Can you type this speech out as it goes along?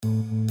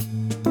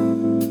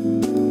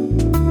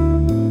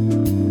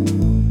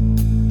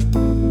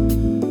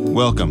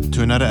Welcome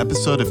to another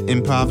episode of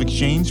Improv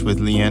Exchange with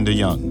Leander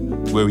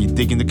Young, where we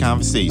dig into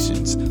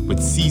conversations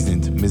with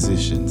seasoned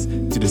musicians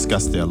to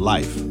discuss their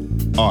life,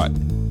 art,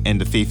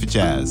 and the faith of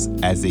jazz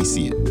as they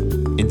see it.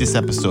 In this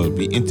episode,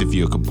 we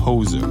interview a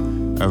composer,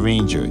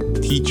 arranger,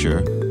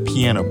 teacher,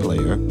 piano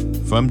player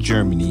from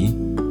Germany.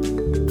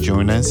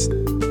 Join us,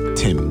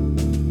 Tim.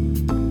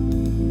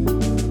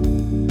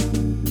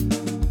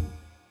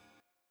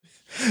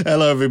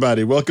 Hello,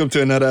 everybody. Welcome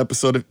to another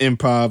episode of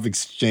Improv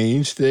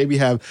Exchange. Today we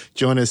have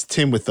Jonas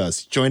Tim with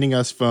us, joining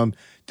us from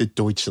the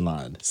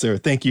Deutschland. Sir,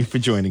 thank you for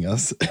joining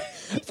us.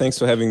 Thanks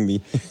for having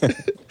me.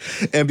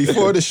 And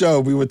before the show,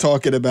 we were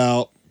talking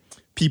about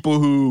people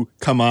who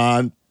come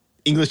on,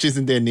 English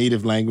isn't their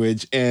native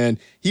language, and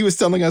he was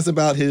telling us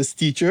about his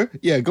teacher.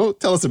 Yeah, go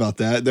tell us about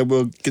that, then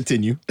we'll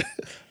continue.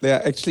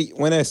 Yeah, actually,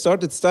 when I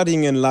started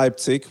studying in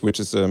Leipzig, which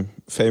is a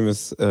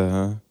famous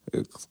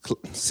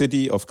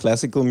city of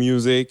classical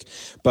music,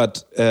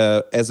 but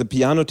as a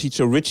piano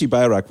teacher, Richie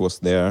Bayrak was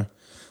there,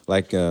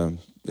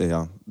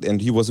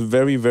 and he was a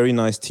very, very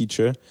nice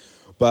teacher.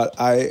 But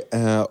I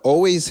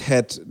always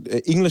had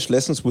English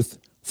lessons with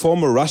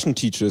former Russian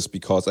teachers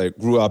because I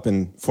grew up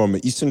in former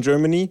Eastern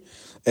Germany.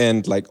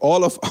 And like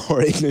all of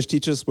our English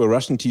teachers were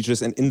Russian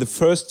teachers. And in the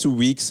first 2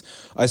 weeks,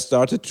 I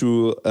started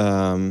to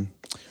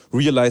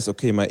realize,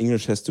 okay, my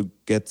English has to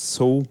get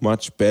so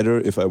much better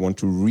if I want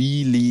to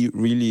really,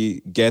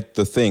 really get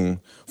the thing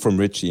from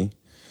Richie.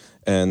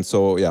 And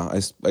so, yeah,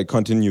 I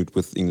continued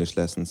with English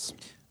lessons.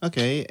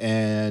 Okay,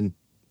 and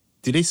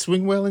do they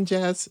swing well in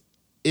jazz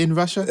in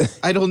Russia?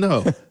 I don't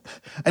know.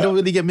 I don't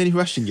really get many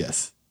Russian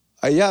guests.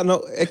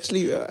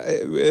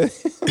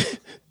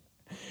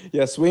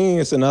 Yeah, swinging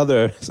is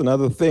another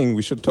thing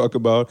we should talk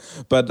about.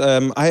 But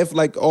I have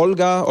like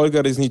Olga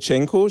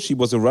Reznichenko. She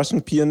was a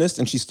Russian pianist,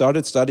 and she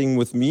started studying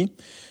with me.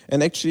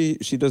 And actually,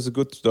 she does a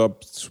good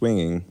job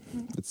swinging.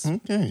 It's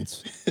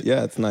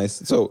nice.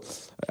 So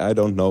I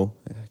don't know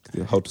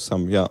how to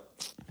sum. Yeah,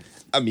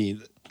 I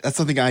mean, that's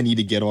something I need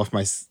to get off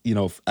my.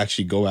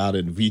 Actually go out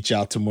and reach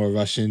out to more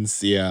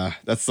Russians. Yeah,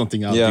 that's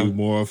something I'll do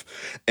more of.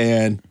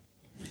 And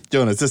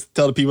Jonas, just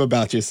tell the people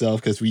about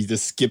yourself because we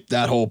just skipped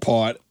that whole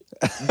part.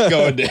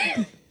 Go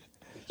there.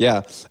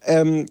 Yeah,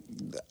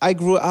 I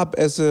grew up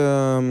as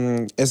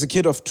a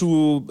kid of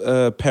two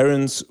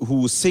parents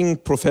who sing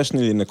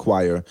professionally in a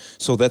choir.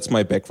 So that's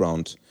my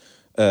background,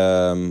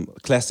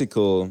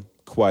 classical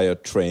choir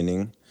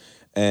training.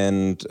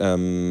 And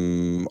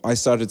I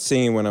started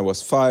singing when I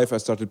was 5. I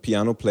started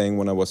piano playing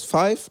when I was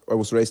 5. I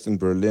was raised in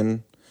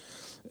Berlin,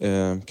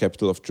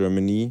 capital of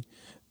Germany.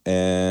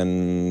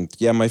 And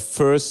yeah, the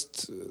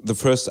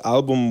first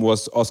album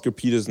was Oscar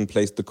Peterson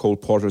plays the Cole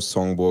Porter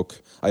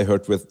songbook. I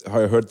heard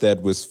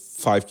that with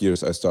 5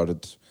 years. I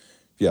started,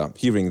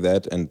 hearing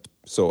that, and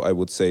so I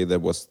would say that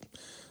was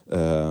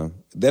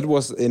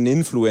an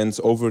influence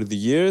over the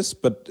years.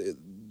 But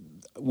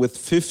with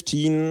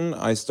 15,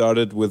 I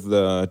started with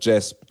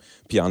jazz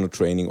piano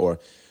training,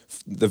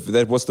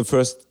 that was the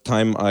first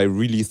time I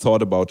really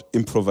thought about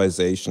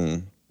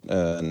improvisation.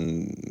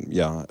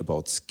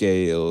 About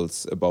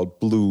scales, about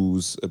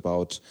blues,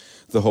 about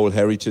the whole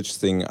heritage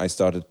thing. I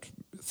started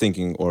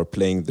thinking or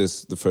playing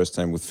this the first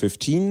time with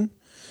 15.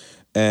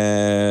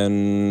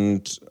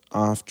 And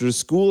after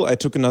school, I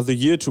took another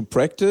year to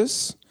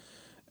practice.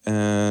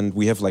 And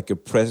we have like a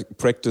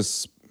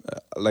practice,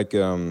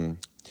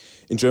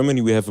 in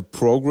Germany, we have a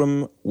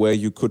program where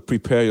you could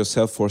prepare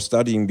yourself for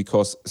studying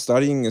because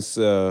studying is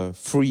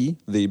free.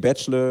 The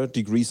bachelor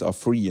degrees are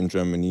free in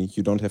Germany.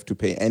 You don't have to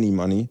pay any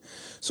money.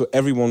 So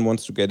everyone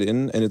wants to get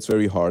in, and it's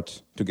very hard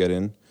to get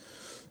in.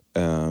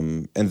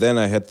 And then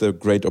I had the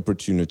great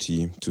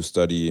opportunity to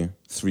study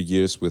 3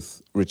 years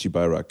with Richie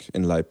Bayrak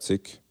in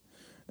Leipzig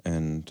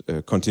and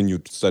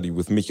continued to study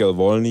with Michael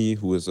Wolny,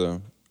 who is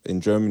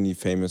in Germany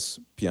famous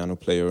piano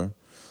player.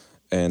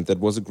 And that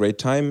was a great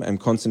time. I'm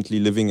constantly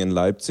living in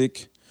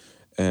Leipzig.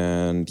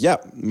 And yeah,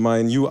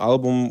 my new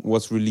album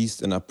was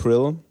released in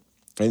April.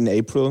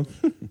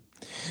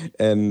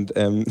 And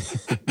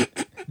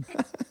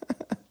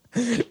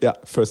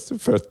first,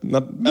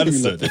 not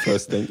the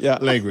first thing. Yeah,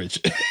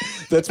 language.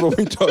 That's what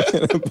we're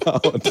talking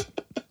about.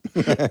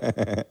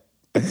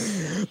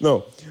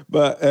 No,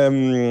 but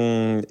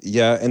and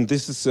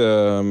this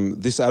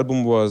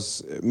album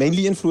was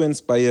mainly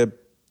influenced by a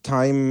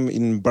time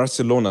in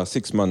Barcelona,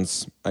 6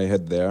 months I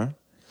had there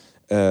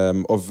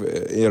of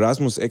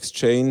Erasmus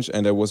exchange,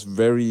 and I was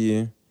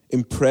very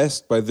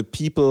impressed by the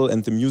people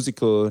and the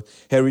musical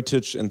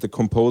heritage and the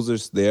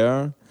composers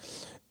there.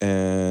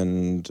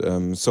 And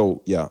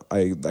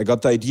I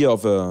got the idea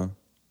of a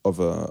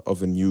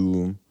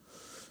new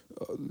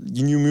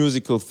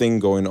musical thing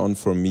going on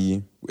for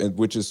me,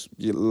 which is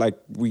like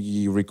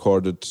we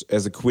recorded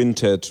as a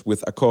quintet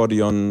with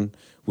accordion,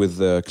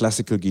 with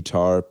classical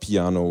guitar,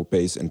 piano,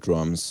 bass, and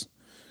drums.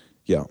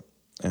 Yeah,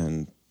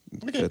 and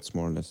that's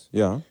more or less,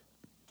 yeah.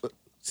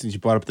 Since you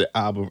brought up the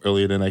album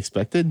earlier than I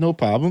expected, no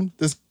problem.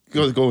 Let's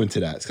go into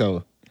that.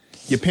 So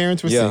your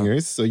parents were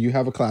singers, so you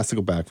have a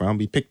classical background.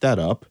 We picked that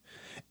up,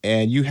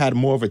 and you had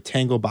more of a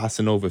tango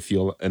bossa nova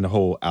feel in the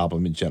whole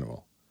album in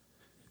general.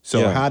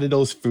 So how did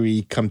those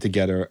three come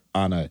together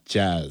on a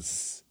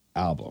jazz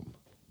album?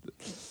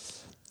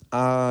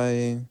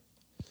 I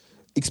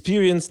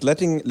experienced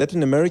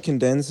Latin American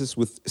dances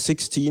with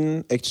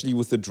 16, actually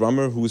with the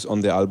drummer who's on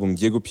the album,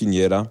 Diego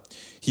Piñera.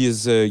 He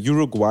is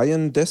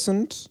Uruguayan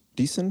descent.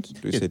 Decent?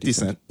 Do you say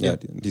decent? Yeah,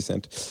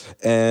 decent.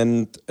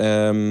 And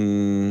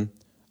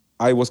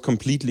I was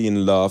completely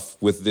in love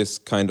with this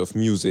kind of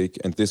music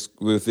and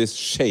with this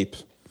shape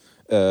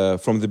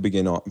from the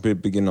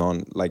beginning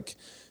on. Like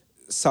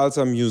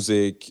salsa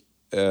music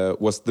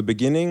was the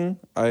beginning,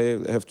 I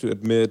have to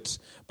admit,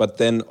 but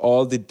then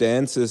all the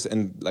dances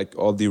and like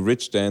all the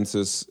rich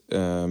dances,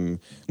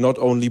 not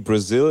only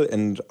Brazil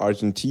and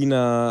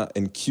Argentina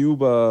and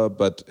Cuba,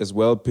 but as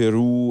well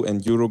Peru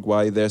and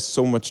Uruguay. There's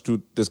so much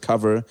to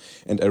discover,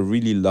 and I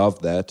really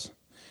love that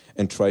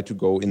and try to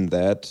go in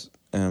that.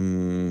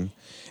 And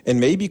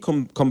maybe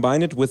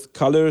combine it with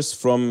colors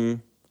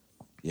from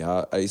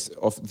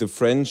of the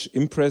French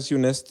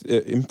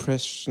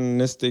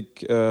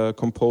impressionistic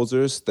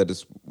composers. That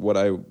is what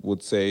I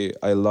would say.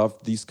 I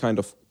love these kind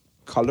of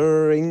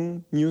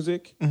coloring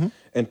music,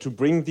 and to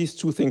bring these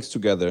two things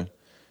together,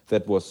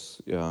 that was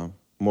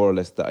more or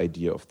less the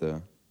idea of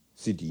the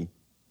CD.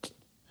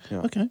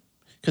 Yeah. Okay,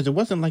 because it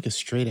wasn't like a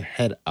straight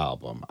ahead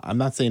album. I'm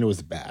not saying it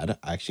was bad.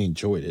 I actually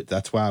enjoyed it.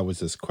 That's why I was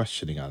just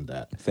questioning on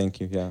that. Thank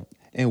you. Yeah.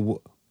 And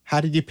how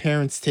did your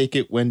parents take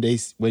it when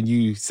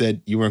you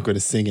said you weren't going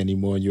to sing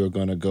anymore and you were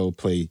going to go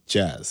play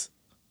jazz?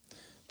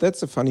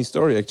 That's a funny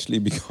story, actually,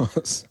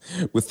 because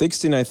with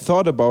 16, I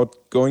thought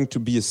about going to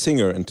be a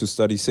singer and to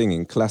study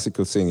singing,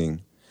 classical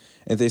singing.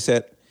 And they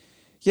said,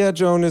 yeah,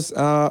 Jonas,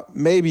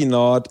 maybe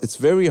not. It's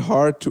very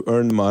hard to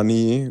earn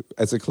money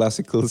as a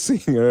classical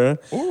singer.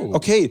 Ooh.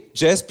 Okay,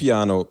 jazz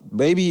piano.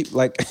 Maybe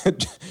like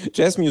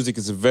jazz music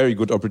is a very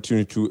good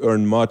opportunity to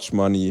earn much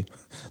money.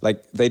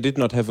 Like they did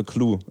not have a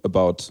clue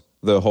about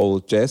the whole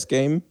jazz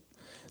game.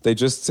 They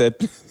just said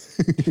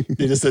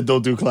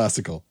don't do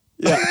classical.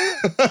 Yeah.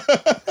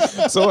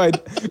 so I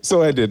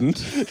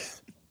didn't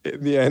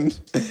in the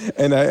end,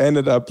 and I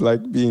ended up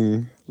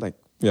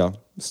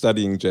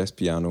studying jazz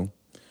piano,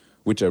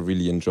 which I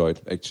really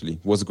enjoyed. Actually,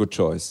 was a good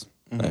choice.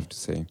 I have to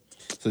say.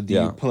 So do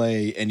you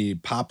play any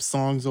pop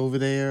songs over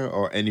there,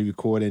 or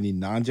record any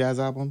non-jazz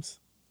albums?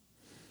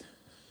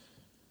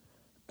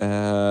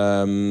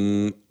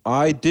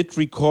 I did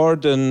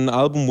record an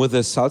album with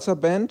a salsa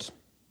band,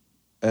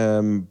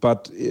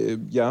 but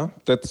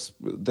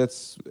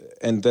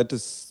that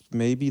is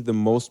maybe the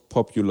most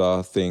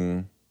popular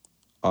thing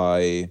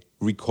I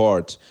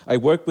record. I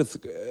work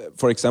with,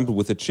 for example,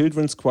 with a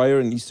children's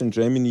choir in Eastern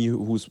Germany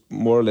who's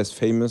more or less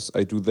famous.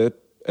 I do that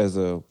as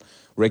a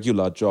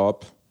regular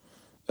job,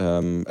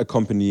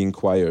 accompanying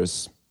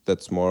choirs.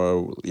 That's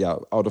more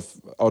out of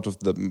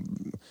the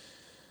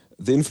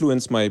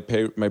influence my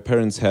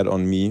parents had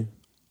on me.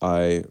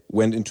 I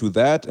went into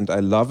that, and I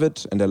love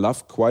it, and I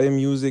love choir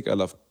music. I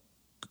love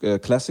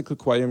classical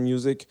choir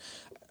music.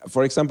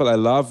 For example, I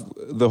love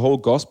the whole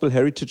gospel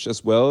heritage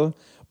as well,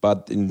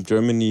 but in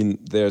Germany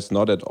there's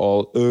not at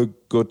all a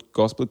good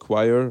gospel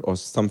choir or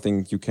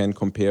something you can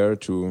compare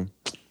to.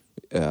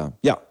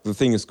 The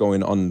thing is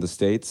going on in the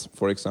States,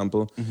 for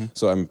example.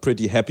 So I'm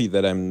pretty happy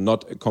that I'm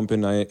not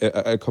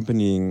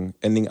accompanying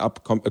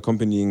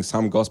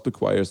some gospel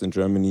choirs in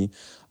Germany.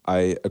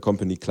 I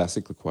accompany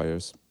classical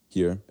choirs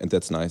here, and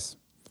that's nice.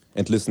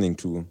 And listening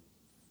to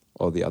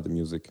all the other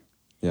music.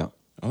 Yeah.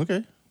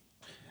 Okay.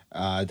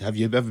 Have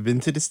you ever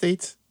been to the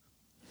States?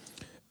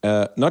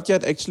 Not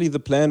yet. Actually, the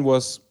plan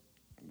was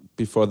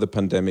before the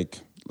pandemic.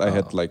 I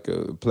had like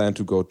a plan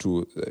to go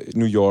to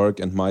New York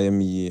and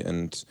Miami,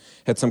 and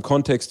had some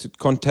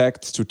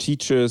contacts to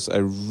teachers I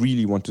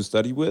really want to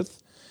study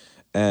with.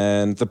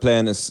 And the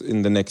plan is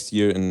in the next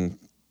year, in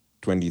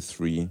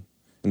 23,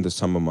 in the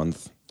summer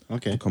month.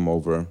 Okay. To come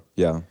over.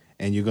 Yeah.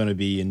 And you're going to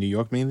be in New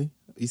York mainly,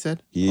 you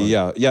said?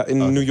 Yeah,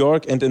 in New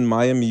York and in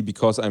Miami,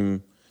 because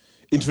I'm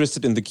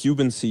interested in the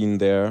Cuban scene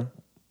there.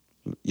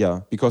 Yeah,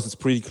 because it's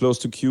pretty close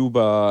to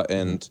Cuba,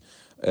 and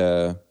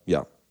I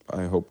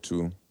hope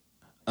to.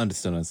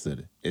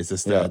 Understood. It's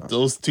just that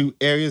those two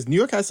areas, New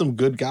York has some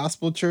good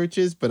gospel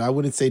churches, but I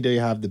wouldn't say they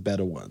have the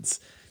better ones.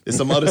 There's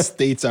some other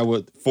states I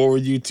would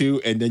forward you to,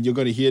 and then you're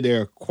going to hear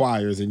their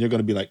choirs, and you're going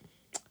to be like,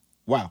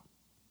 wow.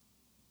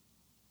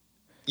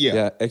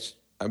 Yeah, actually,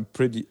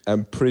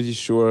 I'm pretty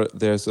sure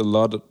there's a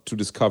lot to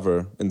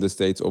discover in the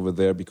States over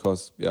there,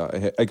 because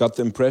I got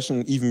the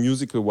impression, even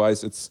musical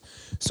wise, it's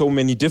so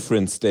many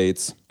different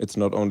states. It's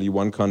not only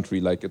one country.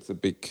 Like it's a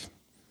big,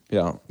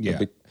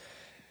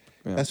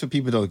 That's what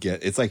people don't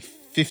get. It's like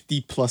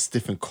 50 plus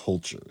different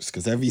cultures,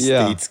 because every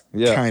state's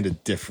kind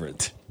of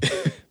different.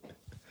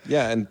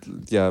 I'm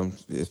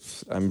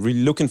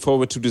really looking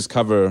forward to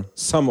discover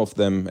some of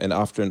them, and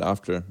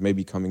after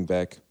maybe coming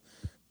back.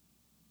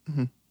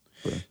 Mm-hmm.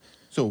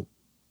 So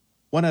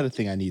one other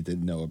thing I need to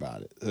know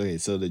about it. Okay,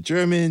 so the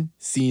German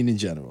scene in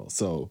general.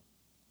 So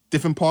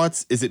different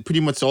parts, is it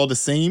pretty much all the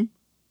same?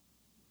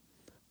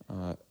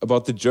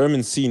 About the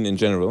German scene in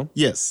general?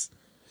 Yes.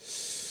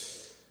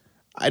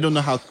 I don't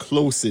know how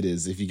close it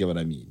is, if you get what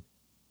I mean.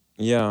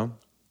 Yeah.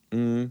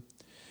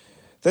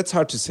 That's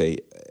hard to say,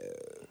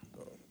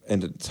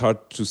 and it's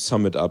hard to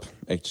sum it up,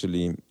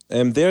 actually.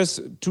 There's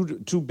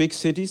two big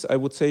cities, I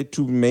would say,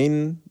 two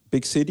main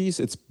big cities.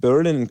 It's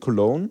Berlin and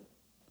Cologne.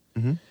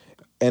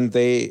 And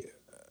they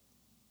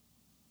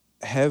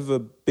have a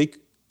big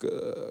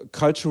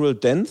cultural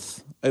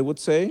depth, I would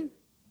say,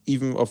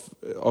 even of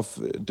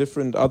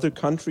different other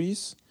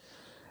countries.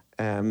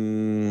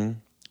 But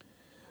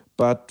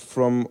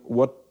from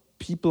what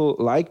people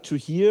like to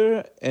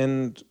hear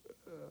and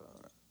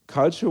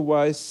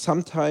culture-wise,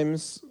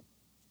 sometimes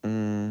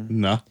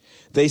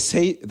they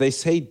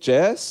say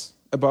jazz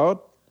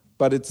about,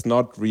 but it's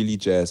not really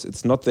jazz.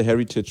 It's not the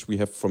heritage we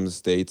have from the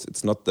States.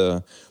 It's not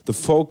the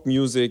folk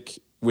music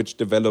which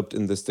developed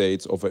in the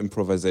States over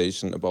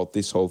improvisation about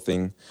this whole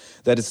thing.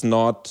 That is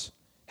not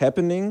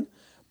happening,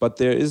 but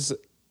there is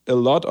a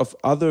lot of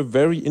other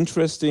very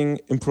interesting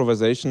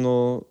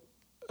improvisational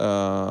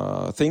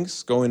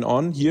things going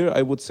on here,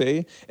 I would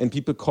say, and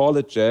people call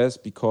it jazz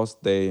because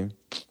they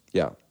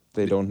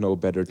don't know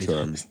better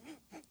terms.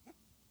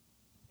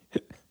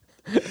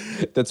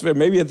 That's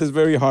maybe it's a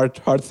very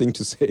hard thing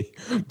to say,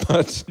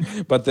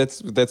 but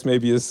that's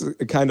maybe a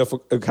kind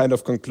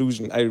of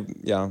conclusion.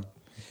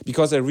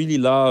 Because I really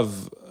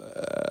love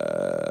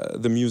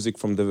the music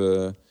from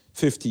the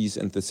 50s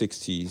and the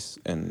 60s,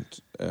 and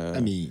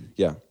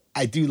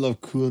I do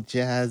love cool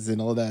jazz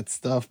and all that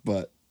stuff,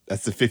 but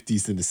that's the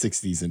 50s and the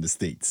 60s in the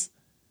States.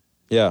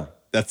 Yeah.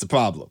 That's the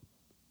problem.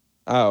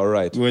 All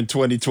right. We're in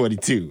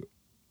 2022.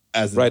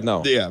 Right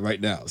now. Yeah, right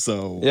now.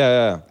 So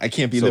I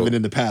can't be living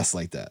in the past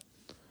like that.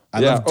 I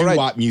love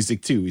doo-wop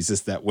music too. It's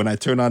just that when I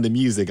turn on the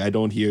music, I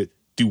don't hear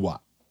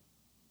doo-wop.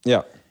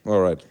 Yeah, all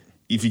right.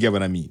 If you get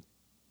what I mean.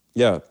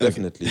 Yeah,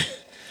 definitely. Okay.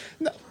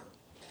 No.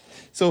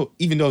 So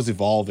even though it's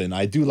evolving,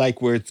 I do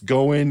like where it's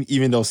going,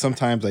 even though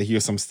sometimes I hear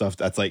some stuff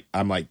that's like,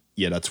 I'm like,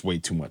 yeah, that's way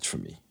too much for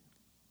me.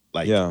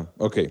 Like, yeah,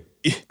 okay.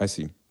 I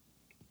see.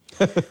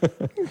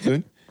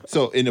 Good.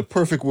 So in a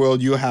perfect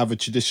world, you have a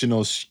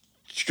traditional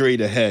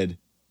straight ahead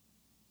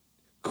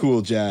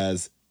cool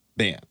jazz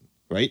band,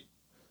 right?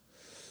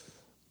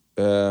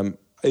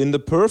 In the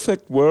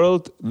perfect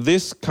world,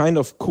 this kind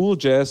of cool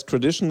jazz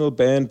traditional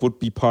band would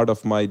be part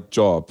of my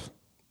job,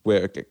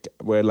 where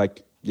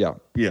like,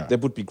 that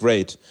would be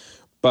great.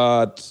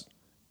 But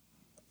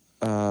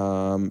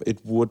it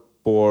would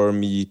bore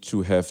me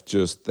to have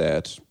just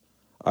that.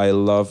 I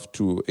love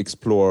to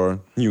explore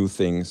new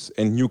things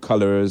and new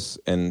colors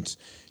and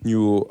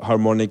new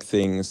harmonic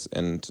things.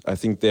 And I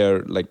think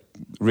they're like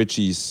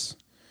Richie's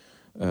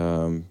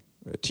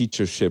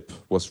teachership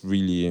was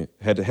really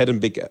had a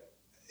big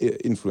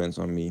influence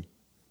on me.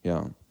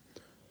 Yeah.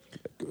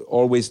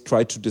 Always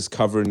try to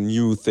discover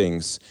new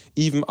things,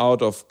 even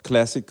out of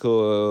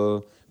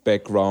classical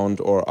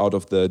background or out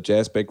of the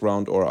jazz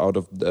background or out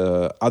of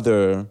the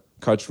other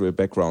cultural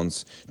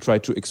backgrounds. Try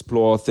to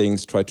explore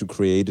things, try to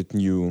create it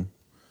new.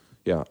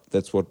 Yeah,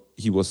 that's what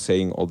he was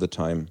saying all the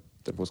time.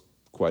 That was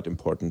quite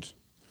important.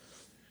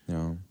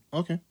 Yeah.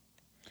 Okay.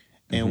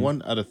 And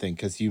one other thing,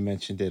 because you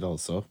mentioned it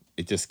also,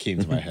 it just came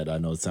to my head. I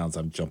know it sounds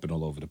I'm jumping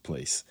all over the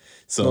place.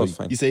 So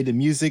you say the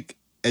music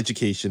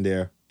education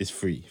there is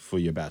free for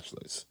your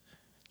bachelor's.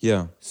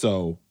 Yeah.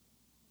 So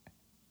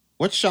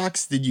what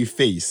shocks did you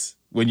face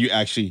when you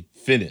actually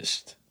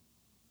finished?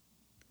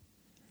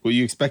 Were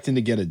you expecting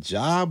to get a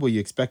job? Were you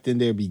expecting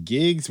there to be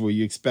gigs? Were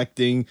you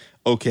expecting,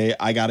 okay,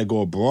 I got to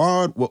go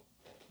abroad?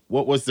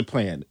 What was the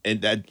plan?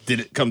 And that did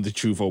it come to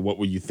truth, or what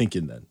were you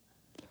thinking then?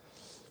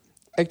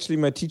 Actually,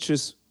 my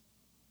teachers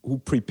who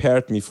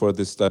prepared me for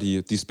this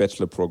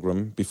bachelor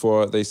program,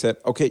 before they said,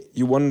 okay,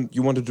 you want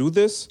to do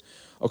this?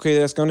 Okay,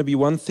 there's going to be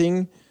one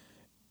thing.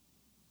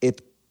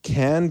 It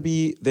can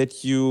be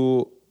that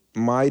you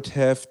might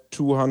have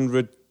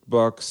 $200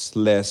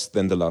 less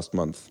than the last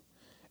month.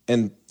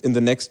 And in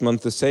the next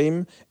month the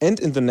same, and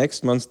in the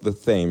next month the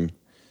same.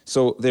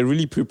 So they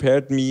really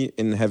prepared me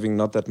in having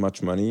not that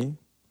much money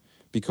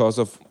because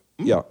of,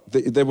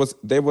 there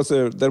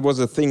was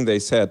a thing they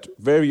said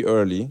very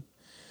early.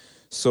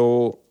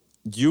 So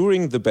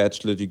during the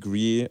bachelor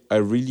degree, I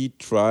really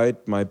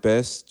tried my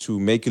best to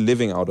make a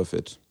living out of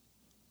it.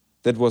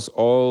 That was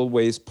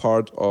always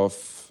part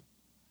of,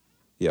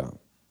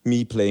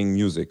 me playing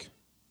music.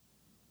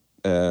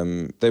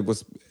 And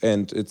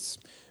it's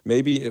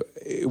maybe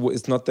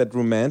it's not that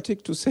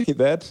romantic to say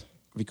that,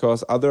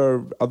 because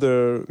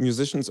other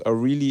musicians are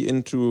really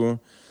into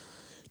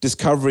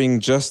discovering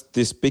just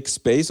this big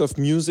space of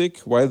music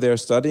while they're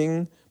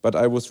studying, but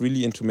I was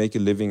really into make a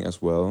living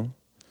as well.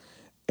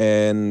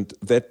 And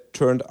that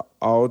turned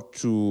out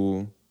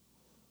to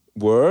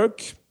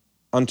work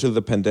until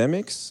the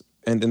pandemics.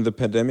 And in the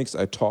pandemics,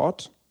 I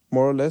taught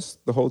more or less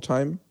the whole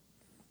time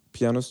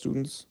piano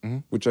students,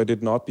 which I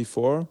did not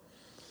before.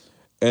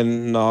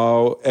 And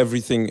now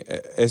everything,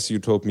 as you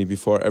told me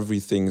before,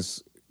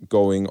 everything's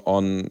going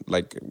on.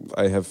 Like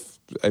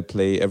I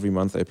play every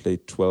month, I play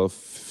 12,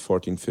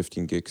 14,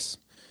 15 gigs,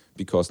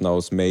 because now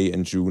it's May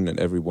and June and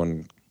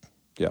everyone,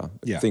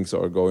 things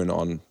are going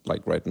on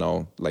like right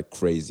now, like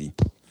crazy.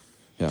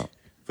 Yeah.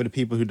 For the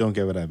people who don't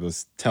get what I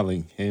was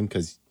telling him,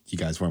 because you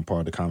guys weren't part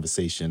of the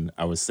conversation.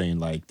 I was saying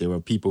like there are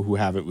people who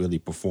haven't really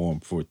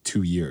performed for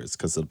 2 years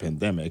because of the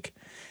pandemic,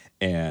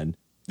 and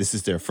this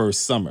is their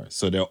first summer,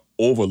 so they're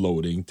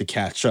overloading to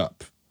catch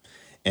up.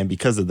 And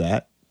because of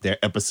that, their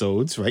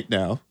episodes right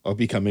now are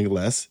becoming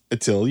less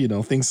until,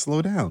 things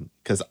slow down.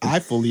 Because I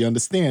fully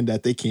understand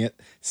that they can't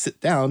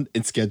sit down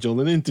and schedule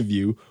an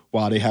interview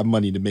while they have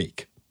money to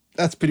make.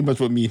 That's pretty much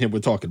what me and him were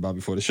talking about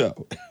before the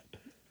show.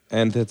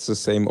 And it's the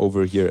same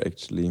over here,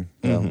 actually.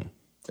 Yeah,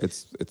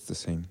 it's the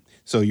same.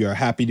 So you're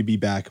happy to be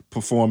back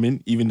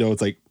performing, even though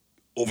it's like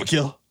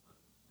overkill?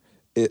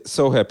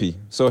 So happy.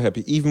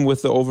 Even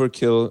with the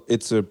overkill,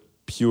 it's a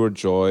pure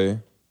joy.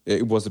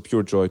 It was a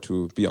pure joy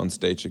to be on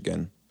stage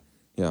again.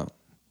 Yeah.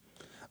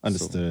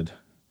 Understood.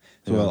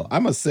 So, well, I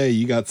must say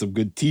you got some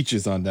good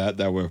teachers on that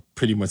were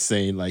pretty much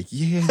saying like,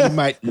 yeah, you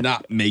might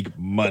not make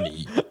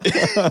money.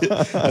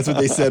 That's what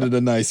they said in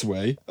a nice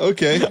way.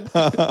 Okay.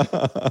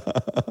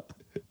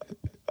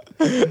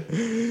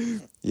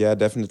 Yeah,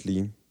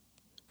 definitely.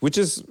 Which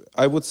is,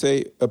 I would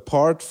say,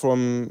 apart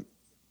from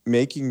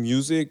making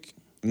music,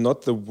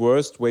 not the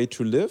worst way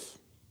to live.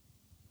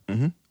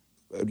 Mm-hmm.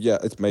 Yeah,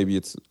 it's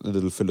a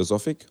little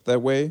philosophic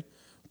that way,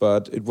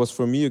 but it was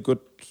for me a good.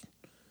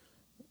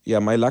 Yeah,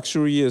 my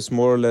luxury is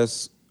more or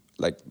less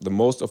like the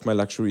most of my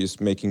luxury is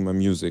making my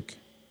music.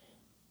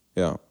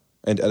 Yeah,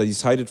 and I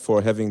decided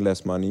for having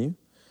less money,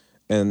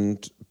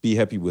 and be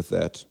happy with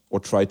that, or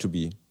try to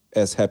be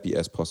as happy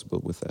as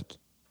possible with that.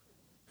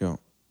 Yeah,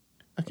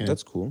 okay,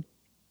 that's cool.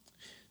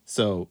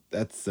 So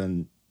that's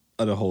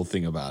another whole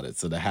thing about it.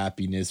 So the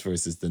happiness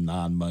versus the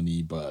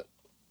non-money, but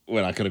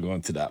we're not going to go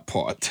into that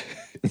part.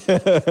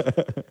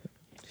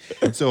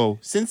 So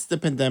since the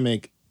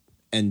pandemic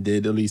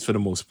ended, at least for the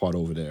most part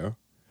over there,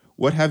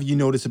 what have you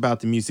noticed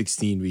about the music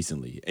scene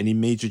recently? Any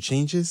major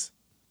changes?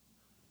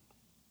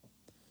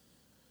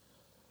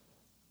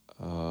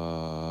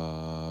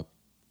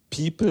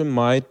 People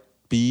might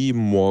be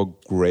more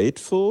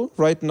grateful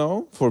right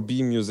now for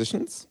being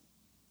musicians.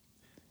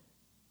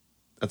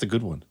 That's a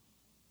good one.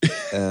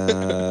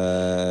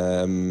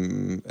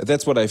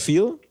 That's what I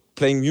feel.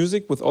 Playing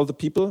music with all the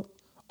people,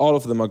 all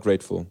of them are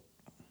grateful.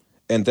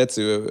 And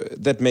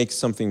that makes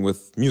something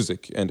with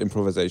music and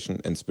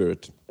improvisation and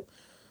spirit.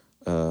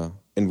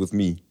 And with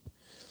me.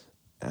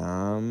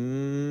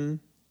 And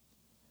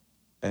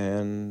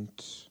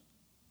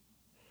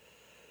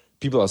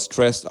people are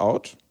stressed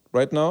out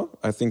right now.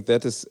 I think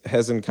that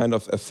has a kind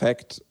of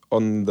effect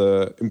on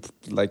the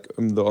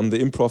on the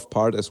improv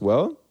part as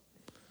well.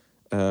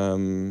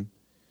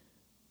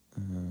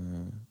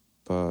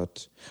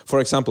 But for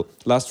example,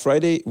 last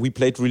Friday we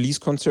played release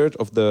concert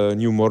of the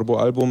new Morbo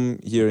album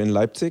here in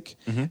Leipzig,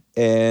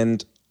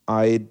 and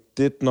I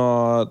did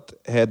not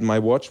had my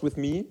watch with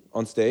me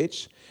on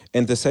stage,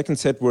 and the second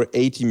set were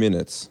 80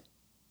 minutes.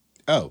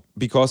 Oh,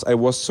 because I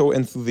was so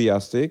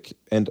enthusiastic,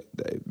 and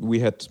we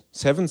had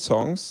 7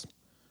 songs,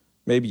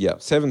 maybe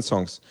 7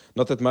 songs,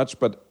 not that much,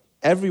 but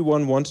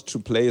everyone wanted to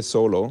play a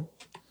solo,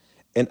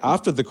 and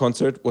after the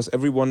concert was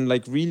everyone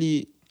like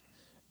really.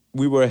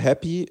 We were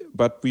happy,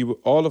 but we were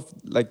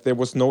there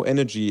was no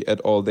energy at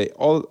all.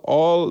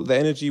 All the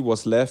energy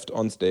was left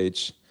on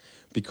stage,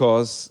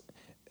 because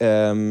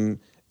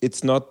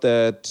it's not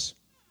that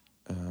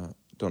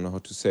don't know how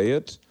to say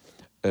it.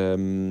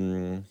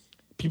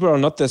 People are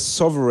not as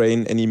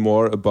sovereign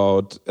anymore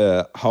about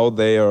how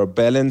they are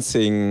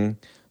balancing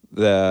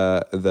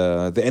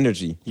the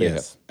energy they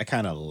have. I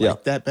kind of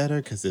like that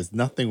better, because there's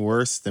nothing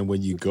worse than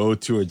when you go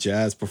to a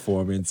jazz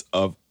performance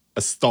of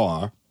a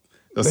star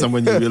or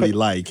someone you really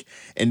like,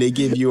 and they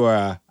give you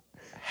a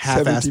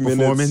half-ass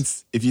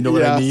performance, if you know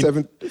what I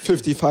mean.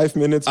 55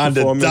 minutes on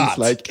performance, the dot.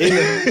 like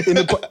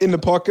in the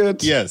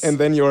pocket. Yes, and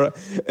then you're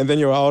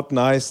out.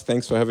 Nice,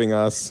 thanks for having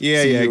us.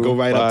 Yeah. Go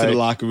right up to the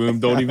locker room.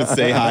 Don't even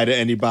say hi to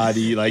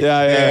anybody. Like,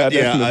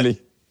 definitely.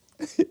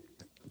 I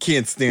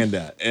can't stand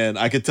that, and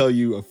I could tell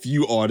you a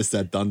few artists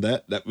that done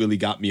that really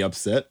got me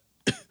upset.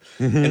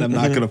 And I'm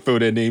not gonna throw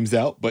their names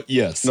out, but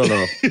yes, no,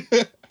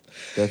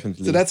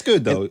 definitely. So that's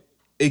good though.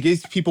 It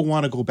gives people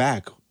want to go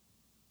back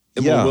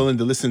and more willing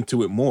to listen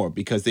to it more,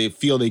 because they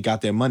feel they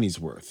got their money's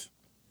worth.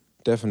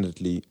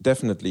 Definitely.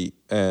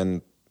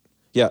 And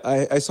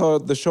I saw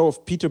the show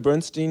of Peter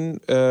Bernstein,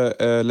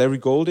 Larry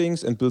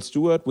Goldings, and Bill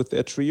Stewart with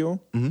their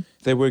trio. Mm-hmm.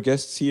 They were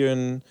guests here,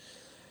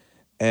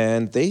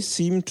 and they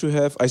seem to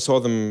have. I saw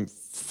them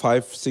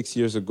 5-6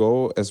 years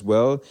ago as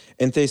well,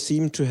 and they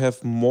seem to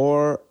have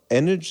more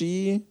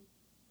energy.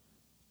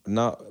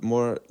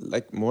 More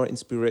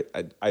inspiration.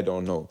 I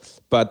don't know,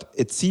 but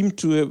it seemed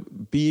to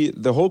be,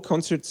 the whole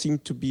concert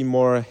seemed to be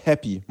more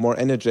happy, more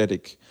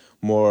energetic,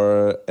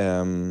 more.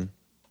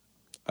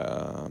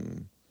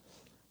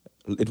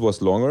 It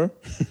was longer.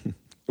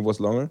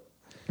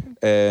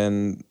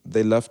 And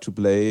they loved to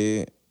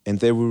play, and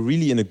they were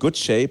really in a good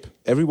shape.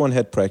 Everyone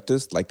had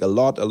practiced like a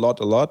lot.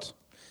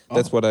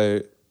 That's what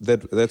I.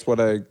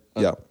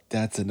 Yeah.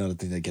 That's another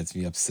thing that gets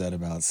me upset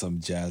about some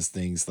jazz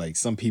things. Like,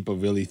 some people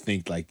really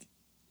think like,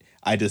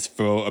 I just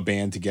throw a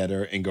band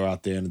together and go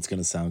out there and it's going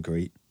to sound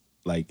great.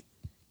 Like,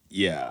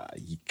 yeah,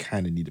 you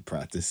kind of need to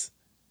practice.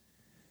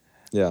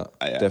 Yeah,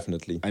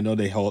 definitely. I know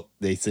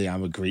they say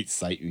I'm a great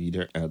sight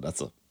reader, and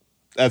that's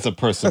a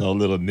personal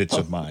little niche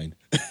of mine.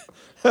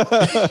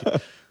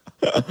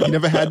 You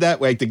never had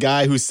that? Like the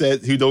guy who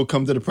don't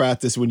come to the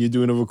practice when you're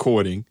doing a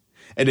recording,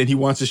 and then he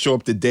wants to show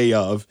up the day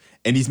of,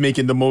 and he's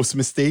making the most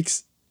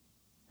mistakes,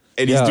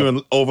 and he's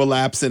doing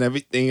overlaps and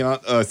everything.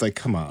 It's like,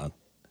 come on.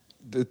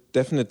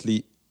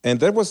 Definitely. And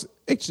that was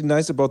actually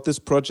nice about this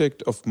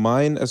project of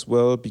mine as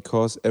well,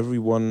 because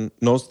everyone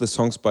knows the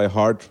songs by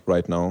heart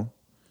right now,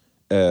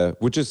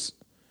 which is,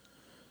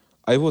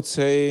 I would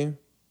say,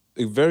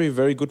 a very,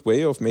 very good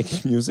way of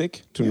making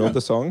music, to know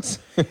the songs.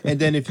 And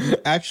then if you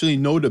actually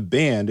know the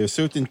band, there's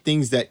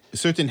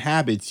certain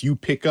habits you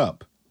pick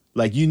up.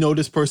 Like, you know,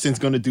 this person's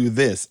going to do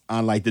this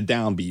on like the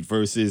downbeat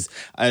versus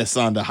us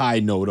on the high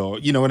note, or,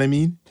 you know what I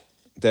mean?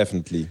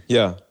 Definitely.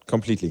 Yeah,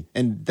 completely.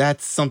 And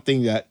that's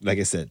something that, like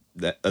I said,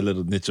 that a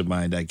little niche of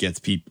mine that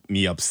gets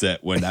me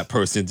upset when that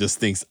person just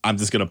thinks I'm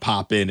just going to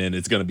pop in and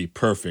it's going to be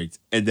perfect.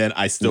 And then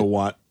I still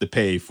want to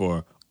pay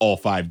for all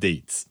 5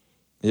 dates.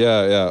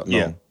 Yeah.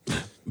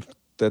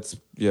 That's,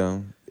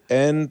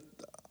 And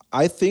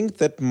I think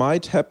that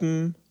might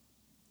happen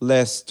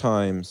less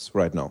times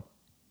right now.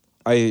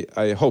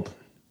 I hope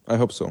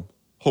so.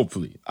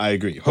 Hopefully. I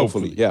agree.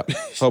 Hopefully. Yeah.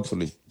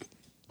 Hopefully.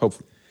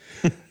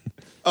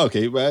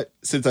 Okay, but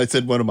since I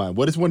said one of mine,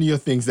 what is one of your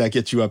things that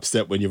gets you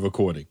upset when you're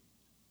recording?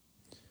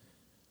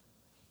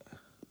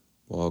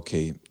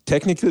 Okay.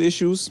 Technical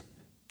issues.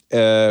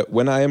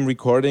 When I am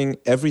recording,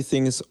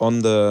 everything is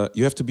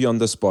you have to be on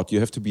the spot. You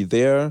have to be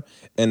there,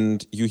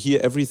 and you hear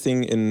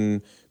everything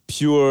in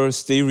pure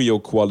stereo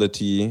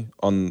quality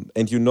and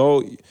you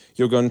know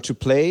you're going to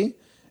play,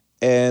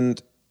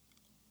 and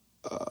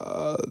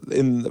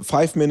in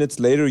 5 minutes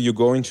later, you're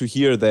going to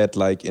hear that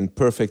like in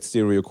perfect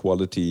stereo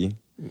quality.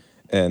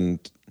 And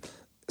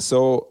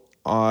so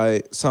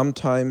I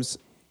sometimes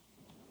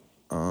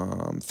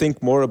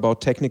think more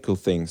about technical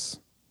things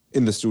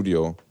in the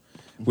studio,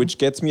 which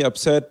gets me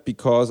upset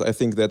because I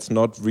think that's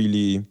not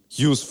really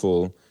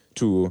useful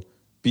to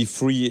be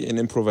free in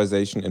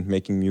improvisation and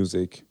making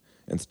music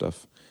and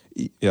stuff.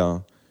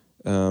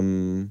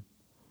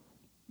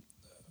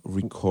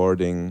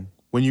 Recording.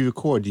 When you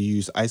record, do you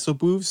use ISO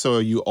booths or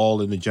are you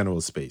all in the general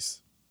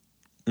space?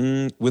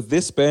 With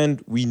this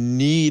band, we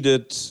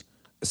needed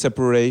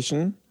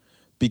separation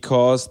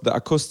because the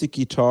acoustic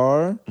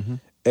guitar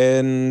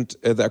and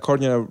the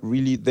accordion are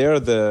really, they're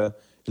the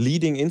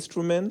leading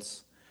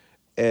instruments,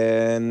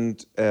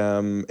 and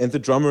the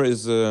drummer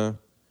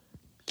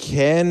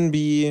can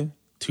be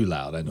too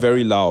loud. I know.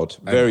 Very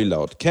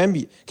loud. Can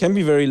be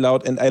very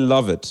loud, and I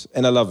love it.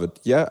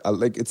 Yeah,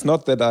 it's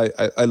not that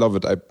I love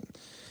it.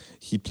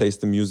 He plays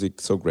the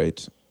music so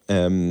great.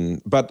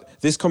 But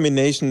this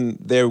combination,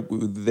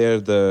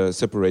 the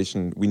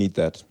separation, we need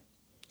that.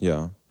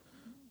 Yeah.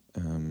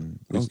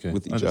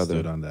 With each Understood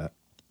other. On that.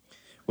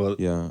 Well,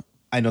 yeah.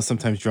 I know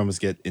sometimes drummers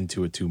get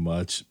into it too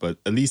much, but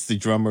at least the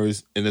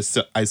drummers in the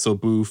ISO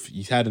booth,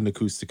 you had an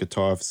acoustic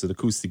guitar, so the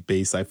acoustic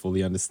bass, I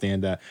fully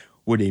understand that.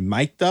 Were they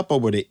mic'd up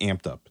or were they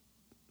amped up?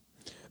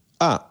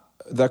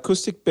 The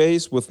acoustic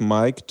bass was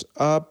mic'd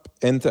up,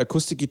 and the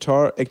acoustic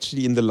guitar,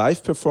 actually in the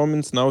live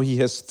performance, now he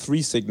has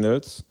 3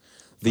 signals: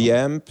 the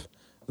amp,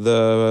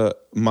 the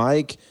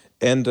mic,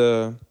 and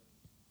a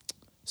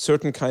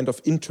certain kind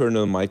of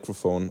internal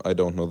microphone. I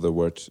don't know the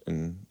word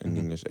in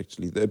English,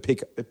 actually. The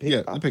pickup.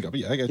 Yeah, the pickup.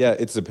 Yeah, I got you. Yeah,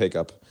 it's a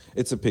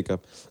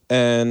pickup.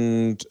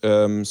 And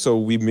so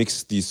we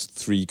mix these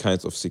 3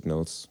 kinds of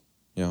signals.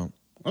 Yeah.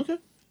 Okay.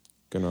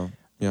 Genau.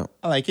 Yeah.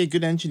 I like it.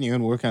 Good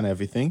engineering work on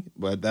everything.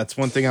 But that's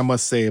one thing I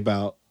must say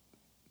about,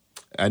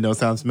 I know it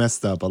sounds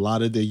messed up, a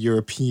lot of the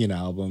European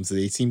albums,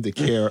 they seem to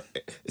care,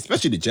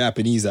 especially the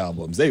Japanese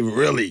albums, they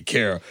really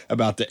care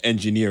about the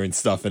engineering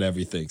stuff and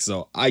everything.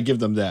 So I give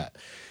them that.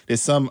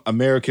 There's some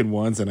American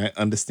ones, and I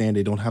understand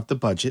they don't have the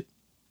budget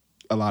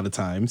a lot of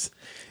times.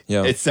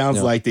 Yeah. It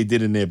sounds like they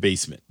did in their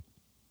basement.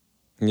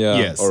 Yeah.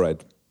 Yes. All right.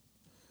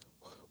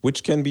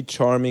 Which can be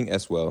charming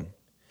as well.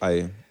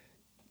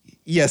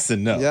 Yes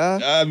and no. Yeah.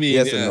 I mean,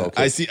 yes and no.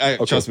 Okay.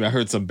 Trust me, I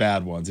heard some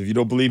bad ones. If you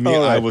don't believe me,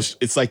 right.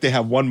 It's like they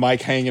have one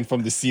mic hanging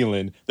from the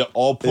ceiling. They're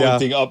all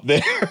pointing up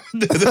there.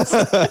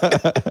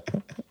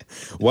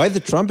 Why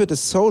the trumpet is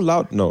so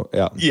loud? No.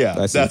 Yeah.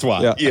 Yeah. That's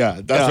why. Yeah.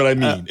 That's what I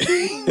mean.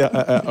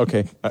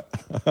 Okay.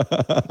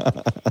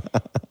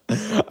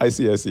 I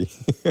see.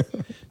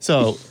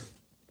 So,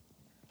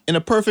 in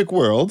a perfect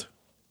world,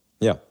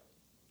 yeah,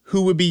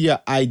 who would be your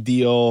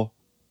ideal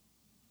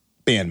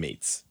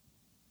bandmates?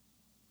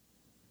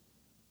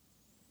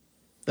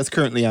 That's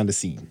currently on the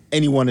scene.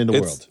 Anyone in the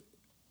world.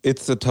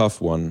 It's a tough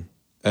one.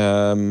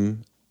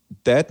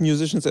 Dead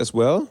musicians as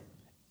well?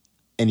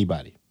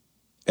 Anybody.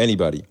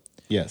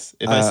 Yes.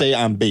 If I say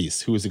on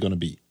bass, who is it going to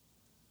be?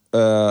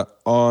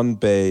 On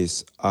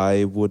bass,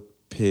 I would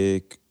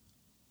pick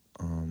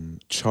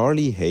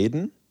Charlie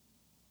Hayden.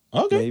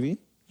 Okay. Maybe.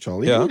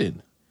 Charlie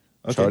Hayden.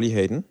 Okay. Charlie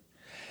Hayden.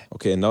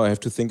 Okay, now I have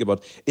to think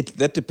about it.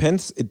 That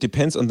depends. It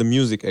depends on the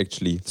music,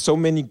 actually. So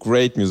many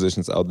great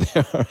musicians out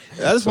there.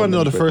 I just want to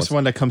know the first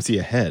one that comes to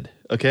your head.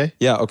 Okay.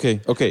 Yeah.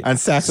 Okay. On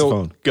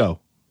saxophone, go.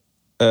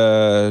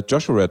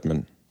 Joshua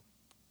Redman.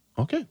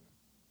 Okay.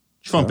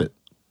 Trumpet.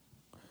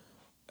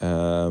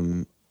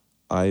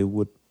 I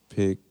would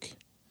pick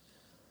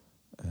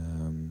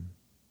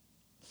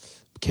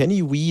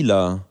Kenny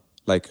Wheeler,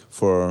 like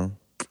for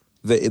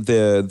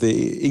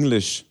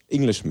the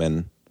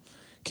Englishman.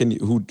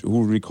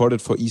 Who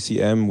recorded for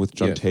ECM with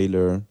John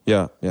Taylor.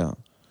 Yeah.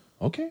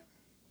 Okay.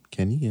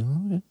 Kenny.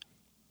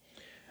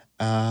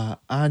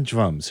 On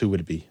drums, who would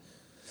it be?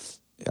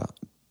 Yeah,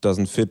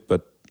 doesn't fit,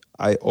 but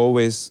I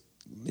always,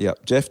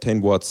 Jeff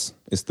Tain Watts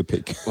is the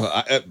pick. Well,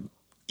 I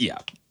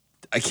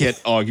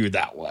can't argue with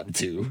that one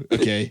too.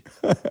 Okay.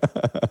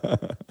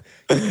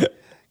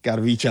 Got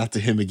to reach out to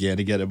him again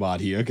to get him out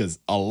here because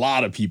a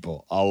lot of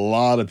people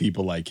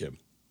like him.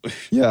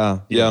 Yeah,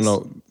 Yes.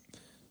 no,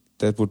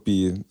 that would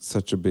be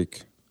such a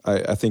big.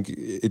 I think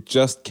it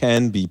just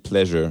can be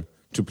pleasure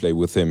to play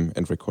with him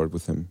and record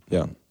with him.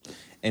 Yeah.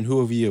 And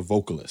who are your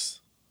vocalists?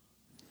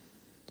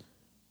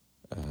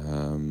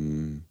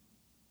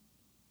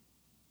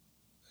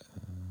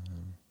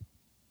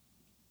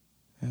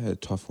 A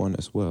tough one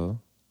as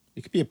well.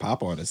 It could be a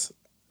pop artist.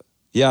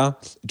 Yeah,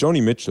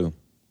 Joni Mitchell,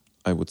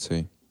 I would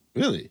say.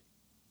 Really?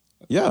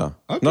 Yeah.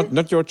 Okay.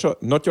 Not your choice.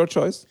 Not your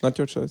choice. Not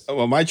your choice.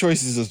 Well, my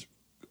choice is just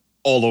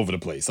all over the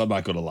place. I'm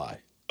not going to lie.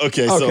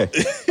 Okay.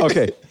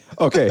 Okay.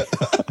 Okay.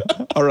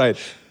 All right.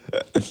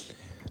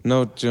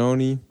 No,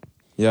 Joni.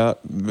 Yeah.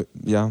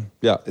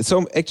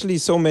 So actually,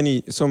 so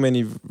many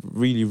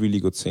really, really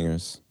good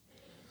singers.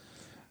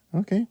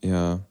 Okay.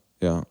 Yeah.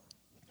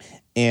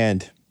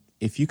 And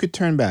if you could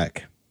turn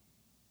back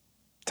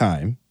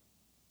time,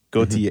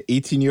 go to your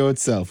 18-year-old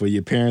self where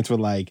your parents were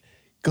like,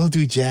 go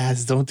do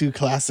jazz, don't do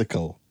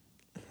classical.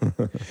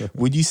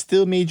 Would you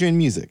still major in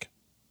music?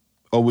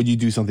 Or would you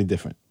do something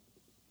different?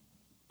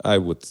 I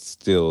would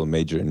still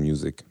major in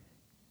music.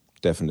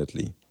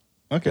 Definitely.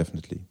 Okay.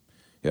 Definitely.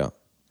 Yeah.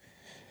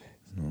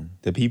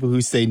 The people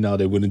who say no,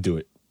 they wouldn't do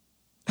it.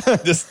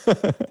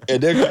 And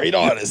they're great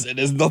artists, and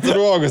there's nothing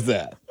wrong with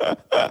that.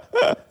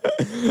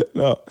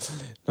 No,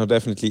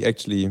 definitely.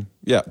 Actually,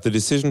 yeah, the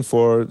decision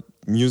for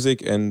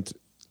music and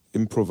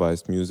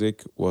improvised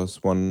music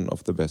was one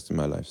of the best in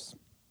my life.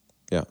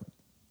 Yeah.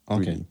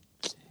 Okay. Really.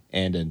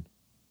 And then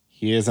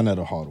here's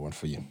another hard one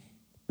for you.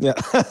 Yeah,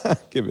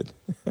 give it.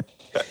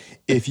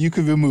 If you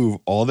could remove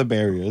all the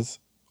barriers,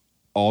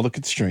 all the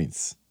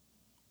constraints,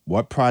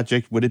 what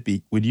project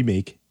would you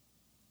make?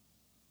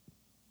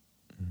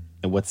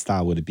 And what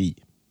style would it be?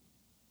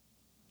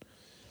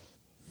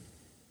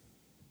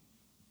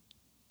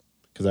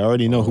 Because I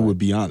already know who would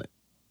be on it.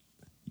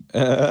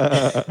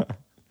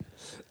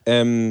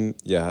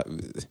 Yeah.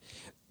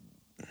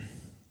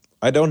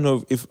 I don't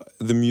know if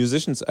the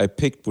musicians I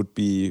picked would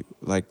be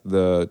like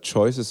the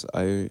choices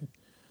I...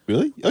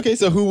 Really? Okay,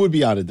 so who would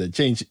be on it then?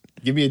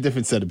 Give me a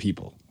different set of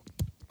people.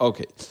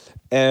 Okay.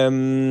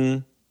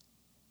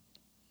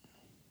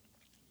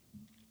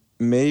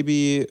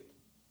 Maybe...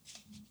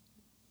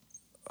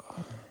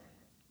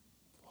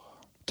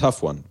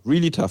 Tough one.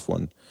 Really tough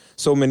one.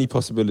 So many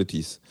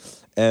possibilities.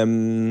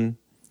 Maybe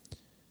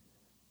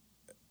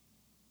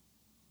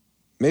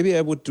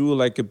I would do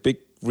like a big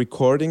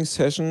recording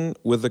session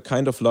with a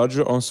kind of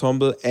larger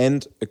ensemble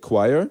and a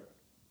choir.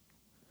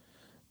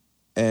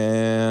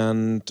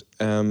 And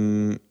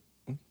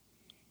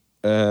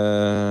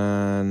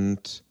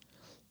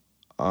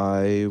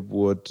I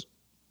would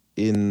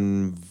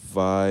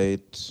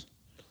invite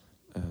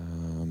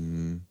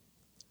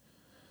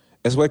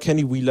as well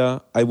Kenny Wheeler.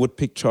 I would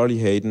pick Charlie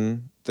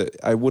Hayden.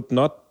 I would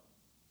not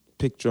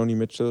pick Joni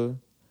Mitchell.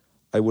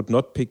 I would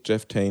not pick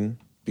Jeff Tain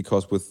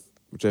because with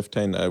Jeff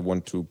Tain I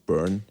want to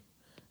burn.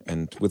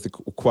 And with the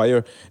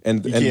choir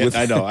and with,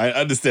 I know, I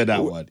understand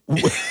that one.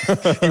 He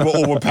will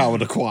overpower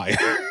the choir.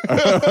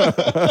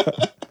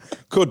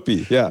 Could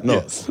be, yeah, no,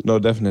 Yes. no,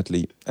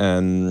 definitely.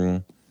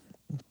 And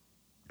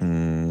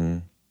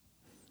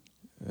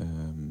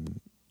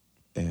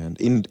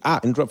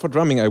for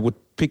drumming, I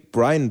would pick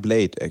Brian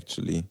Blade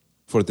actually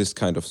for this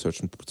kind of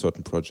certain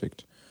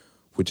project,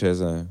 which has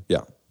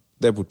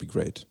that would be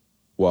great.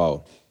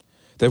 Wow.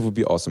 That would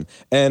be awesome.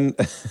 And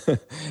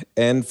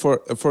and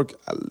for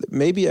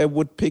maybe I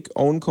would pick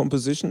own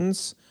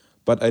compositions,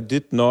 but I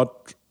did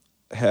not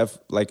have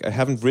I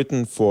haven't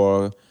written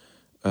for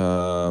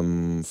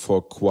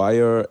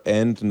choir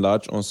and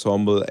large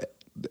ensemble.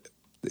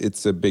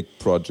 It's a big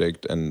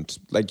project, and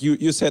like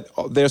you said,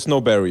 there's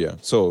no barrier.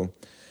 So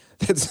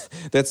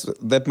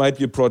that might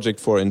be a project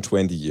for in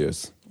 20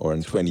 years or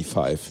in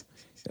 25.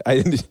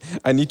 I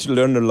need to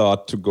learn a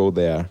lot to go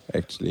there.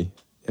 Actually,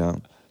 yeah.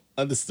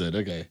 Understood.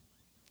 Okay.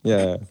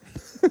 Yeah.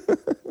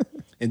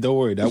 And don't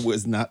worry, that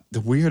was not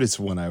the weirdest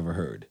one I ever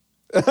heard.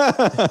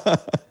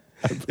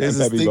 There's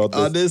this thing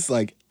on this,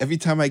 like every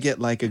time I get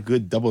like a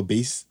good double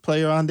bass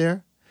player on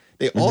there,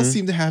 they all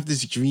seem to have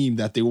this dream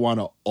that they want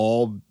an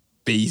all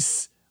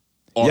bass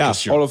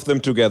orchestra. Yeah, all of them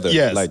together.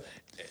 Yes. Like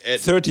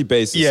 30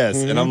 basses.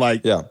 Yes. And I'm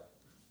like, yeah.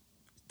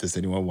 Does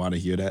anyone want to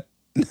hear that?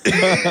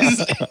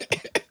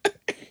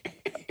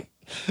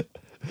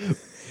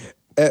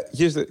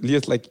 Here's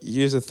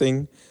the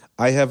thing.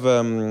 I have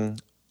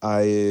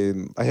I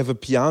have a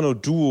piano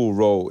duo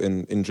row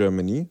in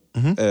Germany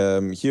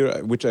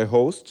here, which I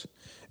host,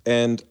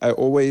 and I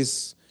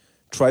always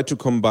try to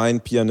combine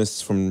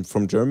pianists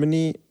from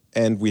Germany,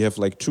 and we have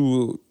like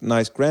 2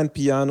 nice grand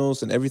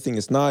pianos, and everything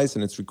is nice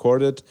and it's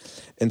recorded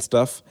and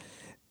stuff.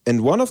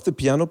 And one of the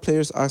piano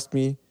players asked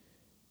me,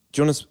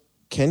 Jonas,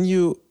 can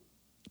you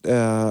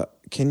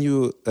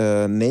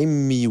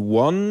name me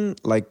one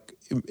like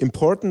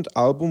important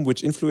album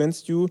which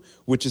influenced you,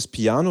 which is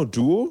piano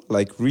duo,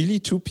 like really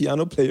 2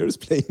 piano players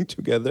playing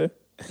together?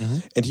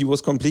 And he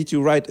was completely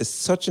right. It's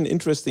such an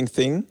interesting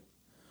thing,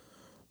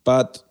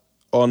 but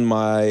on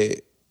my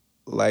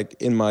like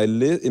in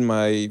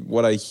my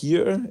what I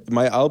hear,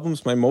 my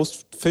albums, my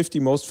 50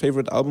 most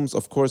favorite albums,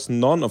 of course,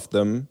 none of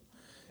them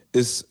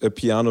is a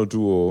piano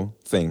duo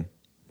thing.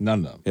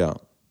 None of them. Yeah,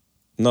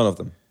 none of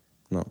them.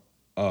 No.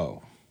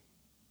 Oh.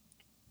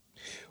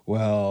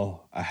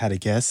 Well, I had a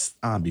guest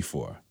on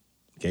before.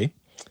 Okay.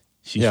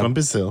 She's from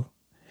Brazil,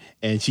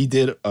 and she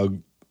did a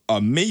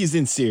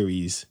amazing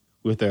series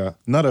with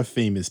another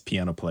famous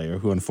piano player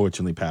who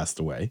unfortunately passed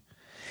away.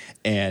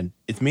 And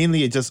it's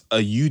mainly just a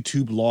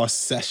YouTube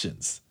Lost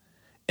Sessions.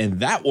 And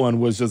that one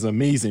was just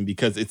amazing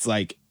because it's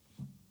like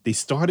they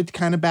started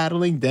kind of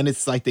battling. Then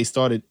it's like they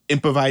started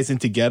improvising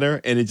together,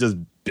 and it just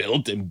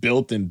built and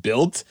built and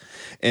built.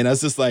 And I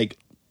was just like,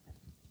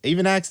 I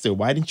even asked her,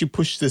 why didn't you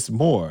push this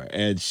more?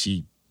 And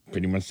she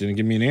pretty much didn't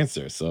give me an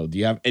answer. So do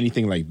you have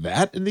anything like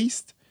that at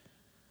least?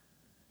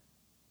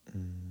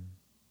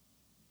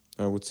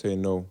 I would say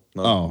no.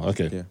 Oh,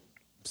 okay. Yeah.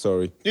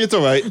 Sorry. It's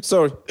all right.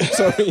 Sorry.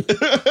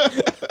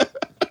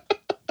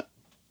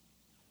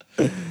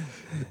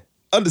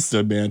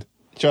 Understood, man.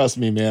 Trust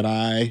me, man.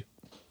 I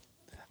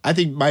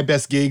think my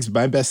best gigs,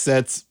 my best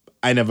sets,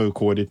 I never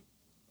recorded.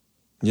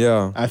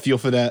 Yeah. I feel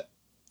for that.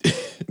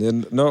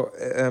 Yeah, no.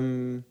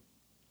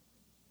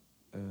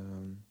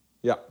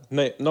 Yeah.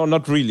 No,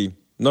 not really.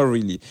 Not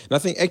really.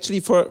 Nothing. Actually,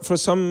 for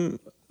some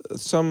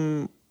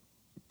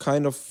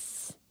kind of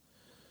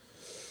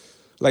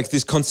like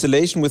this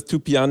constellation with 2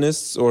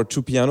 pianists or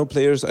 2 piano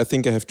players, I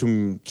think I have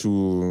to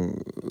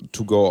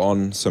go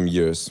on some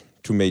years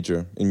to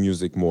major in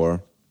music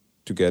more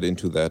to get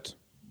into that.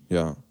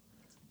 Yeah.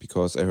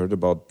 Because I heard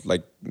about,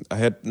 like, I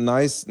had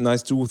nice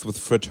duos with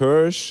Fred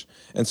Hirsch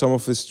and some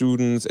of his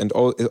students, and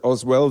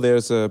as well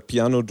there's a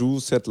piano duo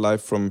set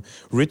live from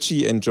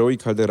Richie and Joey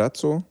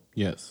Calderazzo.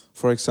 Yes.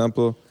 For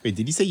example. Wait,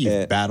 did you say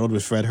you battled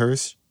with Fred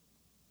Hirsch?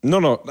 No.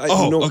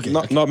 Okay.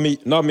 Not me.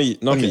 Okay, Me.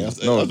 I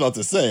was about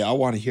to say, I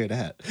want to hear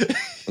that.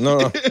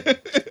 No.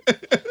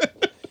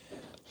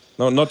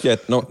 No, not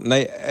yet. No.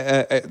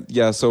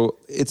 Yeah. So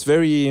it's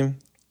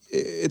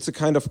a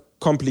kind of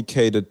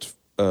complicated.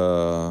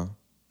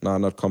 No,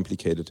 not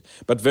complicated,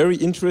 but very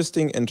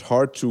interesting and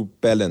hard to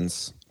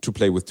balance to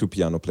play with 2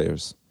 piano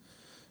players.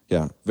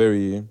 Yeah,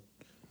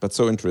 but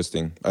so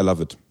interesting. I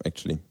love it,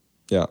 actually.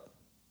 Yeah.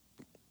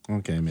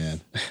 Okay, man.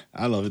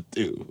 I love it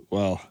too.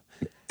 Well,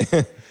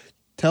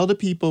 tell the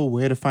people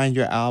where to find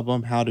your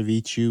album, how to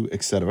reach you,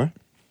 etc.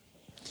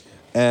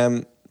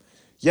 Yeah,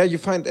 you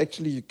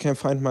can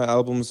find my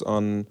albums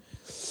on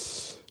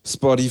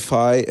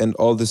Spotify and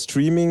all the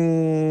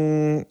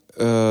streaming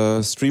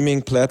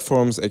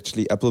platforms,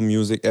 actually Apple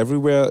Music,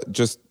 everywhere.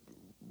 Just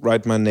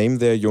write my name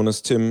there,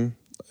 Jonas Tim,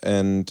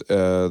 and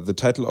the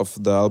title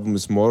of the album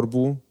is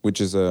Morbu,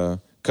 which is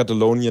a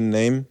Catalonian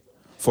name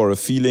for a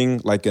feeling,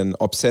 like an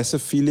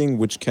obsessive feeling,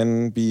 which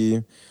can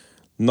be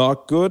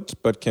not good,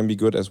 but can be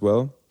good as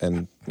well.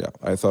 And yeah,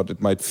 I thought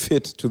it might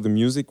fit to the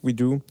music we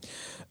do.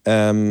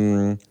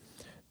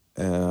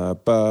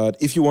 But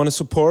if you want to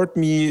support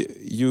me,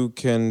 you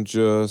can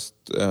just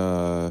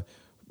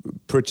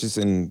purchase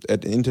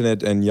at the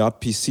internet and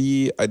Yacht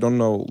PC. I don't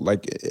know,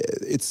 like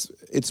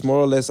it's more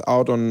or less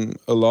out on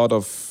a lot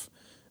of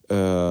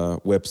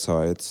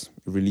websites,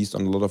 released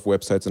on a lot of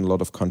websites in a lot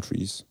of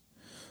countries.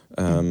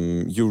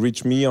 You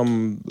reach me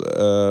on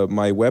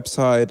my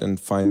website and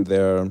find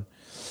there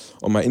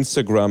on my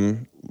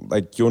Instagram,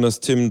 like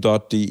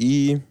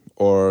jonastim.de,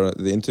 or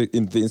the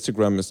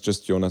Instagram is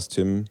just Jonas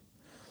Tim.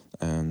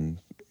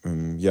 And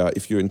yeah,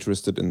 if you're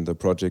interested in the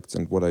projects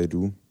and what I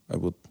do, I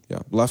would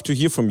love to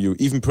hear from you,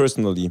 even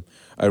personally.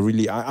 I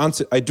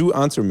do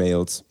answer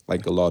mails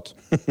like a lot.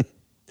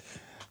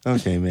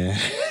 Okay, man.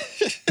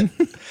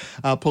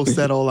 I'll post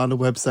that all on the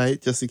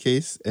website just in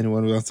case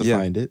anyone wants to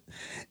find it.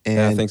 And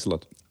yeah, thanks a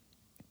lot.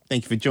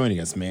 Thank you for joining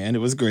us, man. It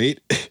was great.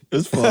 It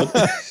was fun.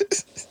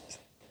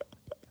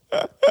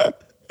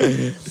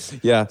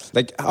 Yeah,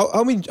 like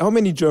how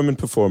many German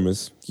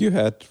performers you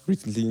had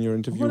recently in your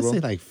interview? I want to say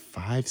like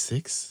 5,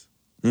 6.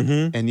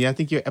 Mm-hmm. And yeah, I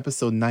think you're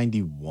episode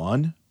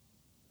 91.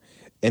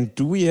 And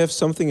do we have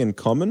something in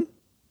common?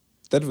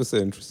 That was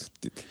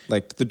interesting.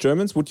 Like the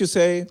Germans, would you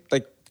say,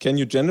 like, can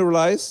you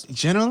generalize?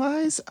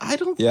 Generalize? I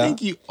don't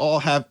think you all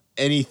have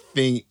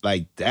anything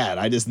like that.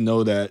 I just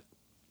know that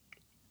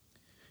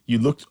you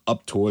looked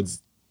up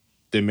towards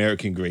the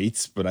American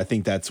greats, but I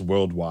think that's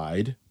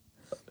worldwide.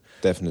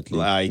 Definitely.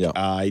 Like,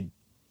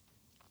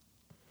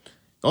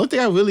 The only thing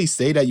I really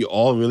say that you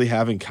all really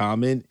have in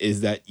common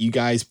is that you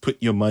guys put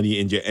your money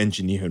in your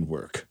engineering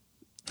work.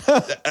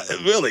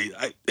 Really,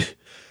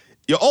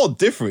 you're all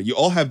different. You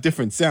all have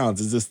different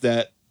sounds. It's just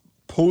that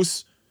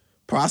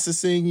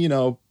post-processing,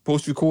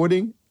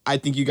 post-recording, I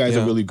think you guys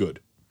are really good.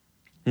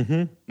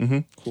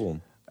 Cool.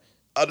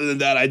 Other than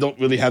that, I don't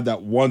really have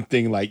that one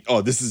thing like,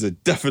 oh, this is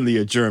definitely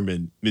a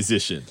German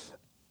musician.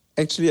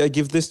 Actually, I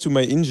give this to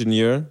my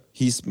engineer.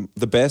 He's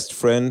the best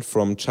friend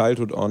from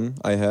childhood on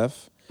I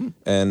have.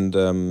 And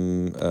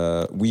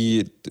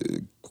we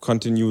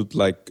continued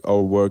like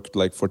our work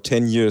like for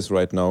 10 years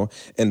right now.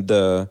 And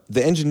the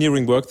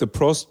engineering work, the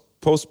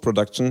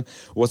post-production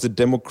was a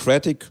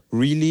democratic,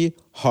 really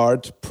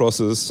hard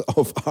process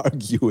of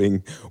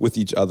arguing with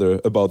each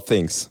other about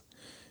things.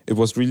 It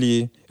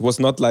was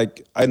not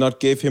like I not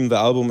gave him the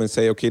album and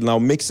say, okay, now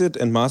mix it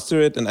and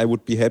master it and I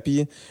would be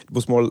happy. It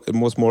was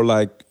more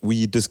like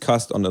we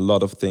discussed on a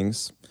lot of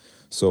things.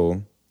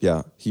 So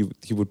yeah, he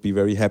would be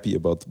very happy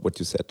about what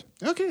you said.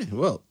 Okay,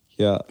 well.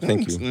 Yeah,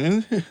 thank you.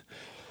 Man.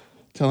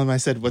 Tell him I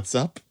said what's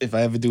up. If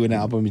I ever do an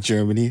album in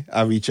Germany,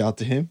 I'll reach out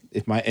to him.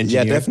 If my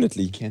engineer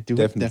can't do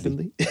it,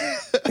 definitely.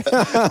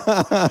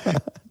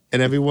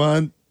 And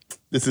everyone,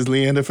 this is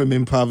Leander from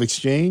Improv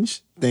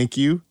Exchange. Thank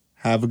you.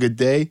 Have a good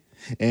day.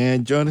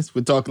 And Jonas,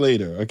 we'll talk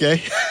later,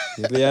 okay?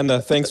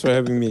 Leander, thanks for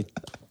having me.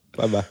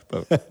 Bye-bye.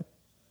 Bye.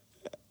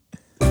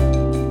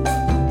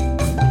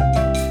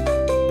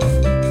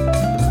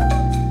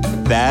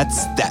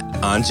 That's that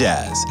on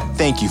jazz.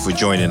 Thank you for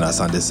joining us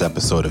on this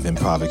episode of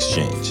Improv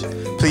Exchange.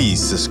 Please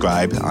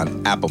subscribe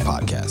on Apple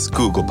Podcasts,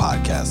 Google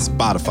Podcasts,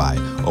 Spotify,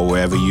 or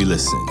wherever you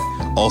listen.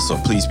 Also,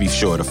 please be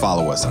sure to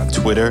follow us on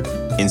Twitter,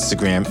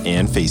 Instagram,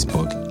 and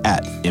Facebook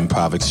at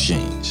Improv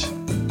Exchange.